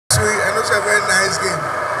was a very nice game.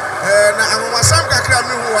 I'm some kakra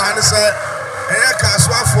me who and say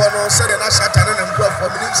Kaswa for no said and I shut down and go for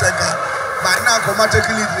minutes ago. But now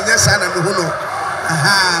automatically the yes and me who know.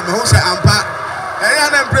 Aha, me who say ampa. I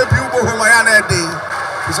am play people who my day.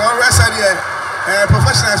 It's all rest here.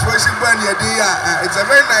 Professional sporting brand here. It's a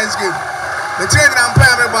very nice game. The train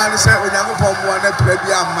umpire everybody said when you go from one to be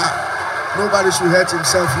a man. Nobody should hurt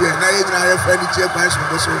himself here. Now you have any chair price from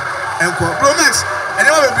also. And Pro Max. And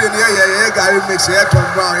I will be in here. Gary mix here, Tom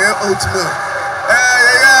Brown, here, oatmeal.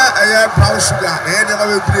 Brown sugar. And never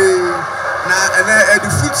will play. Now, and the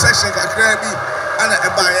food section can be and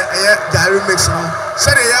buy a Gary mix now.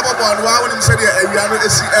 Said a airborne, why would him say a Yano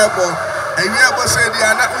AC airborne? And you ever say they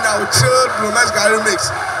are not without chill, Pro Max Gary mix.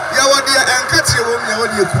 Yeah, what dear, and cut your woman, you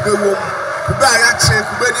want you could be woman. Kuba yache,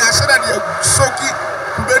 Kubeni, I said that you're soaky,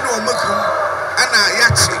 Kubeni or Mukum, Anna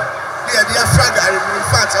yache. They are fragile, in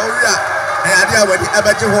fact, oh, yeah. And I did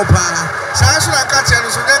Abaji Hopa. So I should have cut and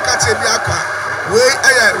so then cut a biaka. We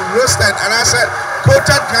roasted and I said,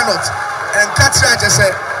 coated granite and cut just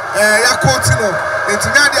said, Yakotino, it's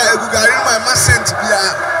Nadia Gugari, my massent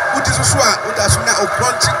beer, which is what has now a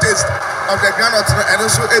crunchy taste of the granite and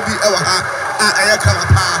also a bit of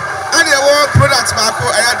Ayakamapa. And your work products,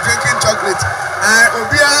 Marco, I had drinking chocolate. I will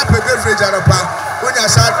be a beverage and a pan. When I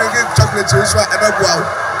start drinking chocolate, you saw a wow.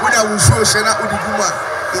 When I was so Sena Uduguma.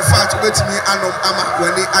 In fact, let me ama when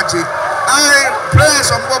they aje. I players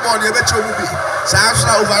on Bob on the Metro movie. Samsung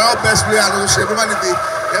overall best player and also everybody be.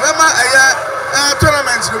 Remember a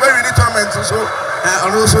tournament, the very new tournament so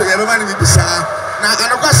and also everybody be bizarre. Now and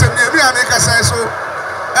of course me make a say so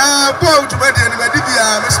boy to me anybody be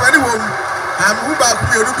Miss Many home. I'm who back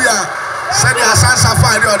here Rubia. Said the Sansa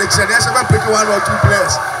find or the there's ever pick one or two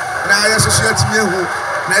players. Now I associate me who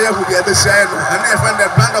now you will be able to say and I find the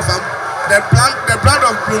brand of the brand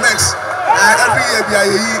of Brunex every year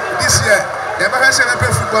this year. The Bahasa play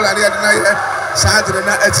football and the other Saturday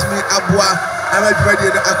night at me Abua. I'm ready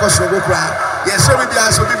to Akos Rogokra. Yes, so maybe I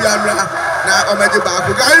saw Bibiamra now on my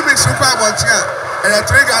debate. Gary makes super about here and I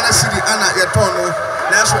train Gala City Anna Yatono.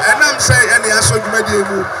 Now, so and I'm saying, and the Aso Medium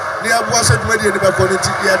near Bossa Medium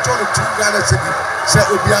community, the Atono to Gala City. So it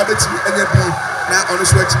will be able to be now on the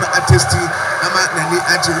sweat attesting. I'm at Nani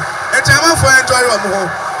Aji. And I'm for enjoy your home.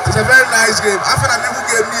 It's a very nice game. After I who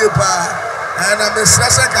gave me a bar, and I'm a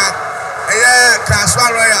Sasaka, Kaswa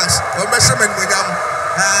Royals, or Messerman William,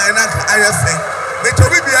 and IFA. They told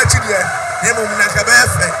me be actually a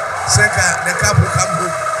Nakabefe, Seka, the couple Campo,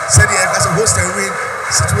 said he has a host and win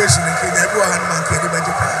situation in Kenya. Everyone man can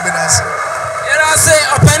imagine. And I say,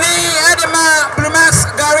 Openi, Edema, Blumax,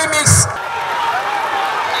 Gary Mix.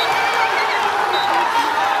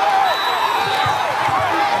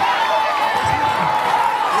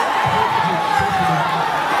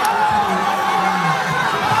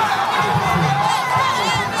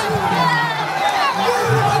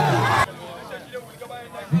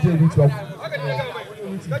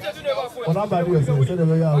 On a bad way, so the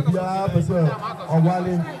way out, yeah, person, or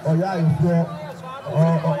Wally, or Yaya,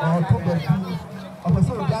 or two by two, a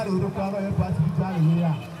person who got it, a party to Johnny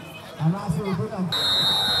here. And also,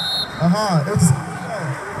 it's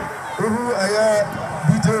who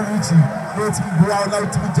DJ Richie, let's go out now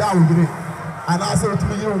to be Johnny, and also to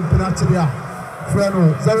be you, Penatria, Freno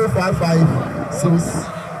 055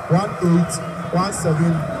 618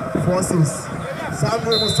 1746.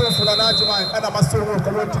 Samuel was so for an argument and I'm a strong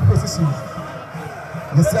community position.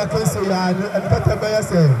 The second say, and better by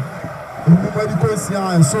say, everybody goes here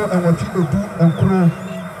and so and what people do and crew.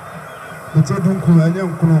 The children crew and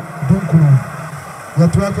young crew, don't crew. The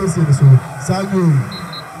tracker said so. Samuel,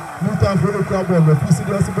 new time for the club on the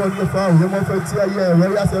PCDS ball, your file, your more for TIA,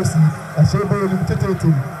 Warriors FC, a Shaber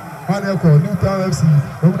limited. Hanako, New Town FC,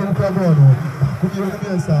 Open Club on. Could you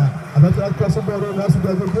hear me, sir? I'm not a cross border, that's what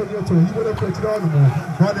I will get you to. You would have put it on.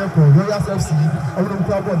 Hanako, Warriors FC, Open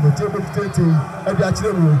Club on the table 30, and the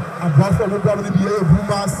Achille, and Buffer will probably be a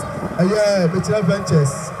Brumas, a year, Better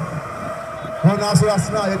Ventures. One also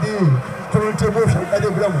last night, a day, current table at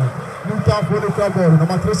the Bramo. New Town for the club on, no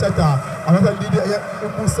matter Seta, another leader,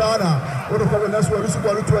 Musana, or the Covenants were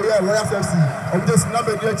supported to a year, Warriors FC, of this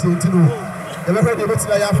number 18. The referee de Betty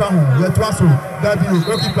Yafahu, the Twasso, W,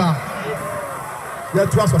 goalkeeper. The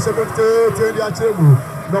Twasso, 70, the Achemu,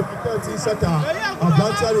 no 30 setter, a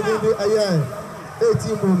bunch of the air,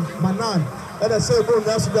 18 Manan, and a sable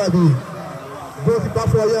Nasugabi. Goalkeeper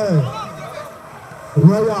for a year.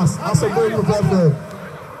 Royals, as a goal to Bradford.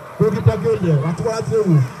 goalkeeper goal there. Watuwa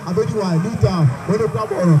Tewu, Abediwa, Newtown, Bono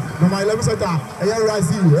Kwaboro, number 11 center, Eya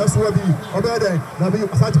Razi, Eswabi, Obede, Nabi,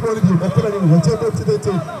 Asati Polidi, Okolani, Wachebo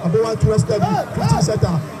Tete, Abewa Tuestabi, 15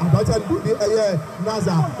 center, Abata Dudi, Eya,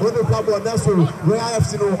 Naza, Bono Kwaboro, Nesu, Royal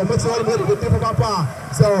FC, Ometewa, the Papa.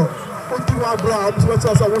 So, Otiwa Bra,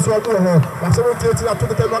 Ometewa, was one more, Masemo Tete, I took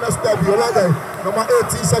the 10 runners to be number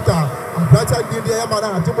 18 center, Abata Dudi, Yamana,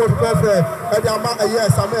 Timbo Perfect, and Yama,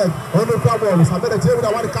 yes, Ahmed, Bono Kwaboro, Ahmed, the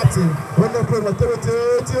one captain, when the crew was a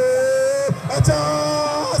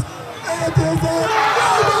chance! It is a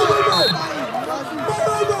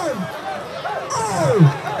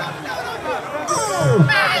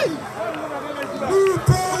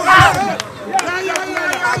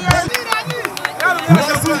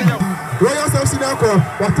Royal FC now call.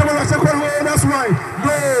 Whatever I say, that's right.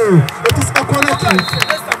 No, it is a quality.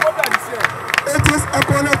 It is a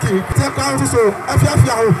quality. Take out so. I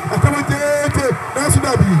come and take that's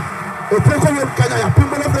Dabi. O Poko Kanya,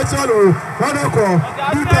 Pimbola Fechalo, Wanako,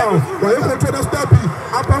 Newtown, where you control the Stabi,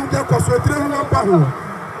 Upon the Cosso, 3 Pahu,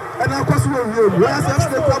 and I was with you. Where's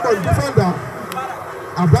the club defender?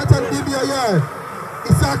 A Brighton Libya,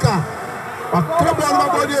 Isaka, a club on my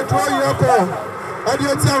body, a draw your call, and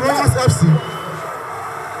you tell Royals FC.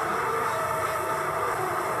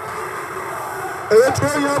 A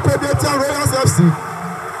draw your call, they tell Royals FC.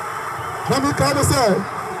 Nami Kano say,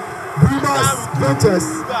 Brumas Ventures.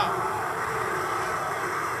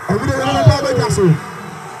 Every day, a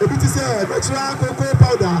bit is a natural cocoa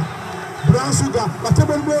powder, brown sugar, but a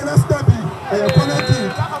little more less stubby, and a quality.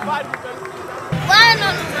 Why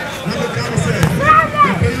not?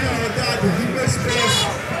 The English Sports,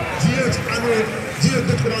 GH Anno,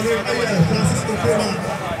 GH Francisco Coma,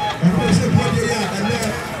 and Bishop Bodia, and then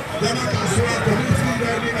Yamaka Soa, community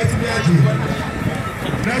learning etiology.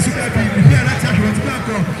 Now, should I be here? Let's have what's back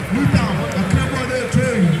on Newtown, a club on the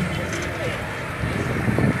train.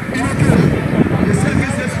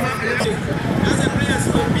 As a player,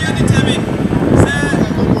 so we are determined.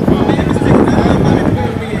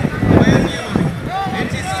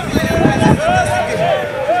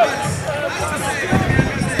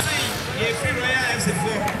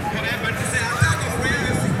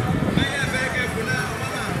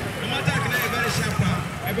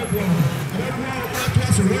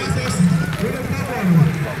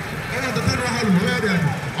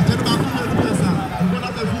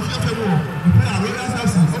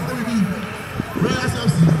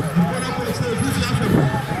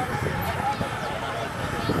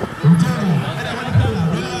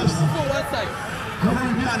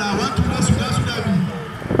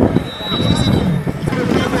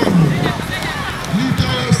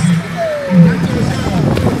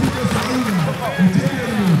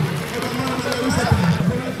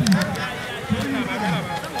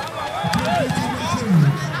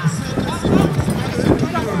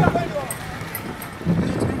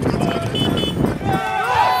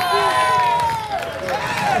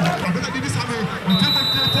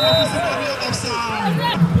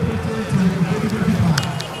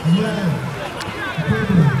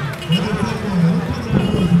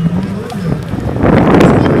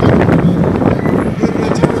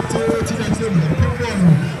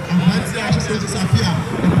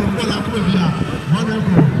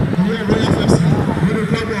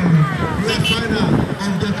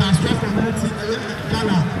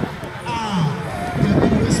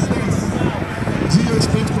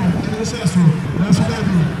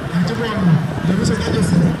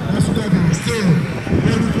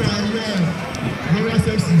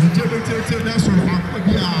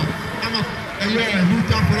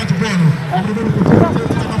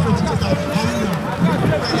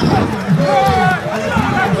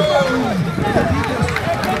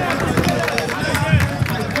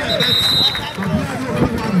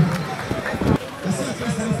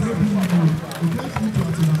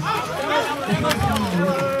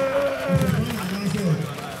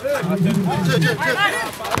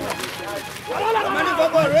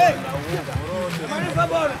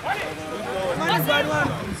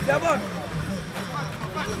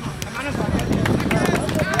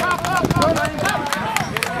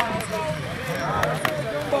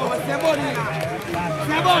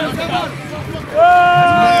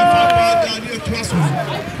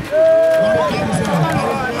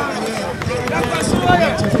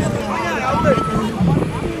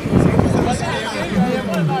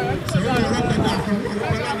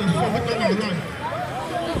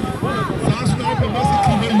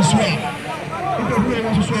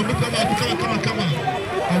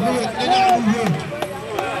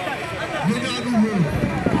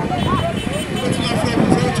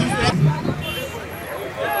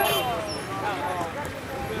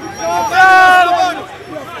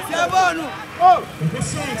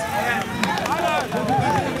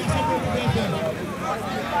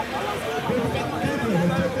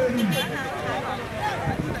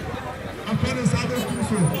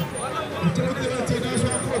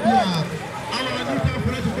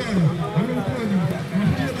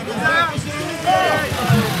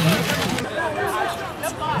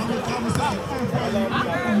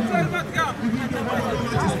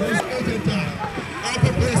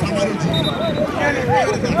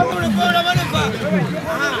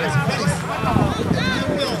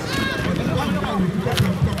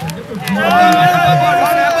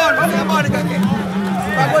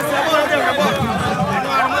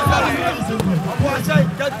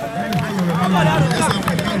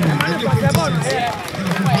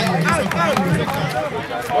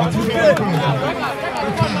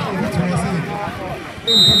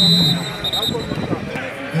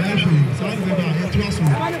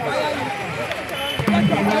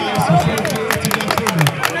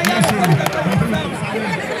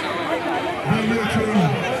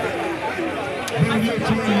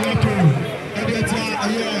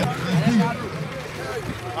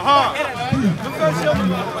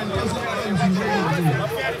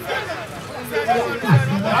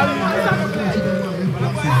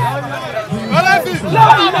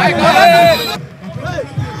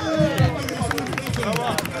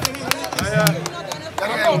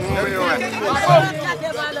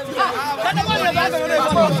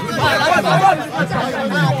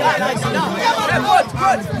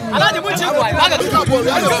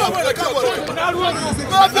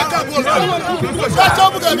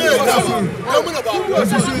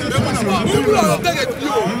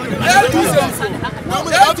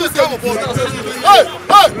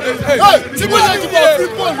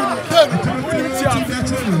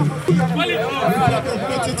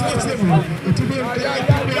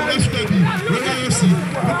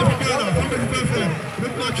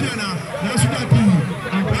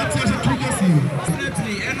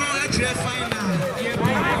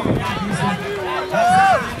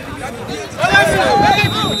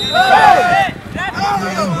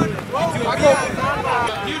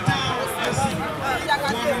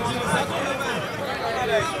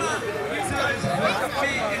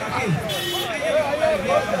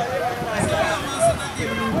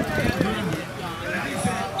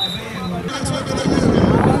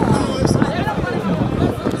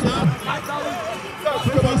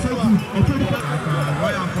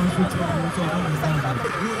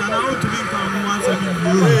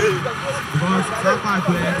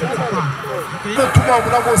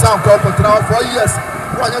 For years,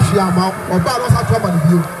 one year, or Baros had come and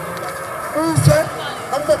view.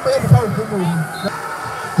 I'm not paying for you.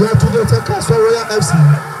 You're to the Castle Royal FC.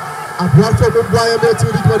 I brought up a Brian to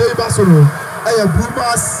the Barcelona. I have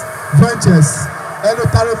Brumas Ventures, and the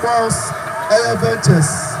Tarabos, I have Ventures.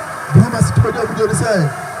 Brumas to the side.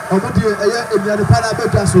 I would do a year in the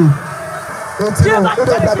Panabetaso.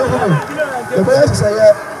 The best say,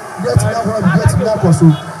 get that was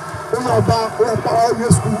so. All your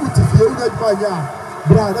school to feel that by ya.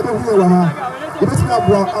 Brad, I don't know. It is not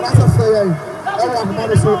brought, and as I say, I want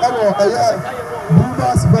money so ever a year.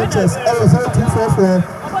 Brumas Ventures, 0244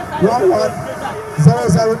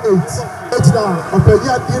 11008. It's now of a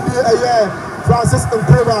year in a year. Francis and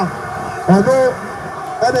Kramer. I know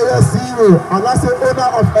NAS CEO, and I say owner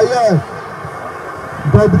of a year.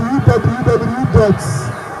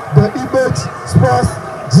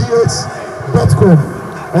 www.theimagesportsgh.com.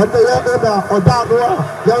 And the owner or down there,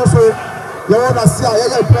 you also you want to see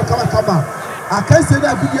a come. I can't say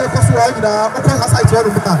that video because we're in there, because I told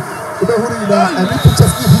you that. And you can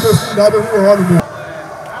just give videos in the other one.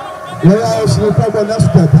 Where else will probably not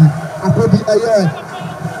stop you? I could be a year.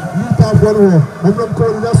 New town for the war. I'm not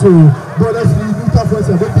calling us so. But that's the new town for us.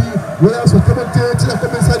 Where else will come and take the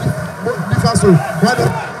commission?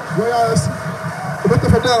 Where else? But the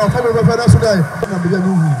family are coming over there today.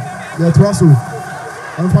 I'm to us.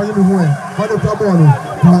 I'm finding the way. What the problem?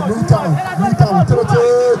 New town. I'm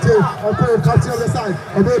playing catching on the side.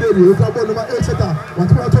 I'm ready. You can go number 8 setter.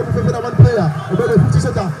 I'm trying to play one player. I'm ready 50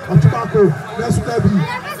 setter. I'm tobacco. That's what I be.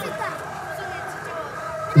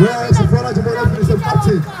 Where is the brother to brother finish the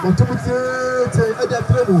captain? I'm to play at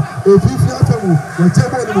table. If you feel table, you're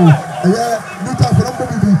table. New town for number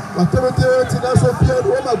baby. I'm telling you, that's what Pierre,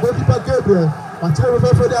 oh my body back Gabriel. I'm telling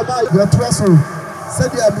you, for their mind. You're trustful. Said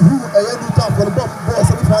they are who a new town for the boss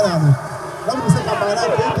of the family. Let me say,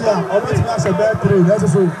 I'm always not a bad thing. That's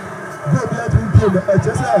so good.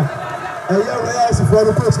 Just a year for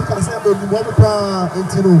the coach, you can say,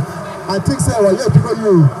 I think so. I let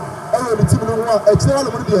you. I the team a channel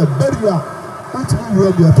will be a barrier. Which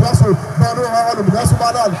will be a transfer. That's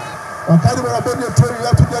what I can't remember training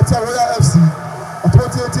to get a Royal FC. A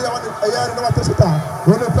 2018 a year in the Testa.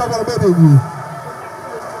 When the problem about you.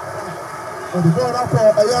 The ball up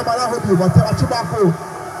a year, but I hope you, but a tobacco.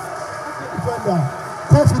 defender.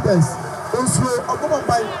 Confidence. Also, a woman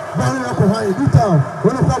by Barry Okohai, New Town,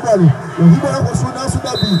 when a family, when he was so now, so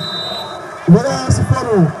that be. When I ask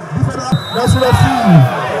follow, different national fee.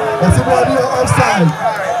 That's a body offside.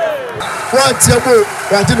 One table,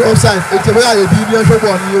 what did offside? It's a very deviant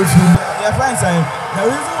one. Your friends saying the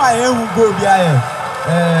reason why I will go behind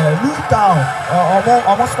New Town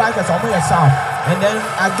almost strikers almost south, and then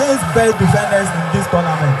against best defenders in this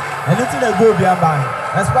tournament. Anything they go behind,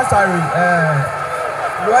 especially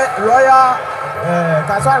Royal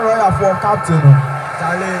Royal for captain.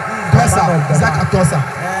 Zaka Tosa.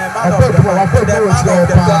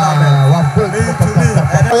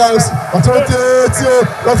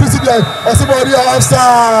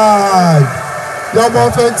 Offside. Your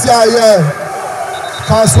Fentia, yeah.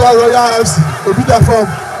 Kaswa Royal FC. A bit from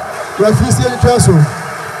refusing transfer.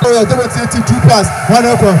 Oh, yeah, demonstrating 2 pass. 1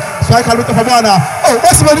 equal. Striker look for Mana. Oh,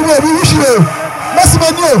 what's the money? We wish you. What's the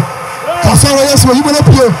money? Kaswa Royal FC. You want to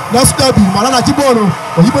play? That's Derby. Malana Tibono.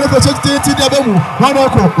 You want to play 30 Debemu. 1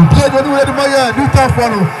 equal. You play anywhere the Maya. New Town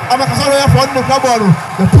follow. I'm a Kaswa Royal for the Kabano.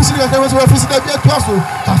 The pushing the cameras were facing the Kaswa.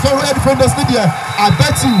 Kaswa Royal defenders media. I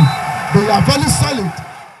bet you they are very solid.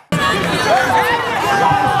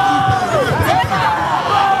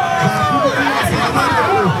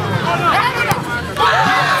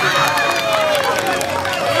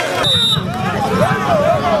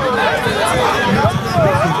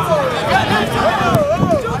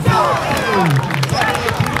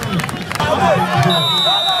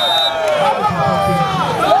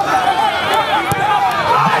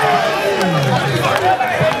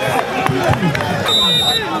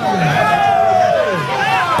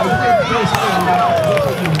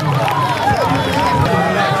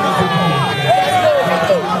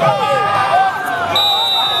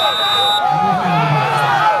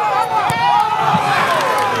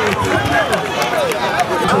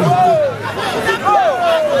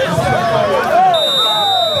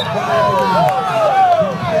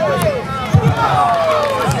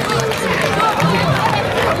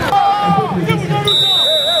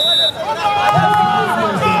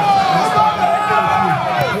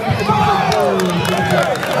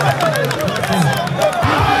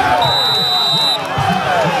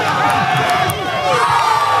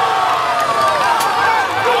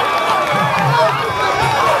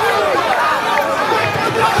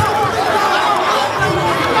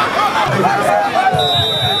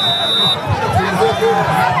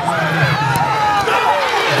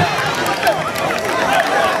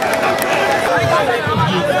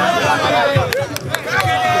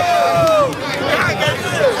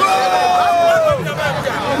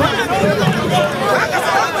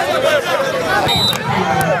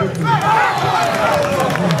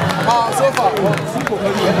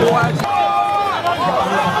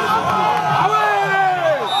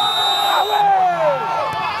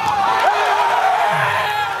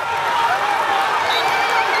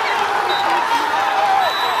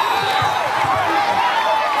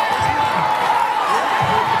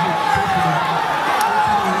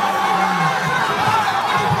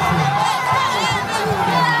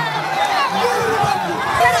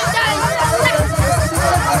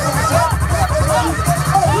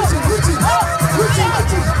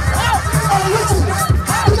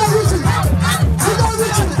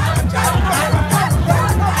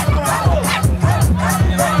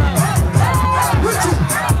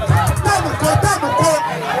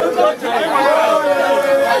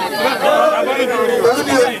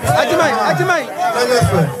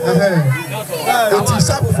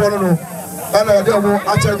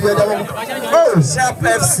 Sharp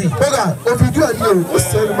FC.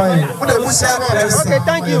 Okay,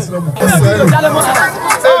 thank you.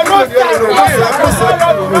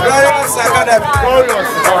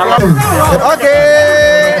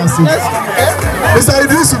 Okay. Mr.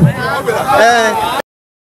 Idrisu.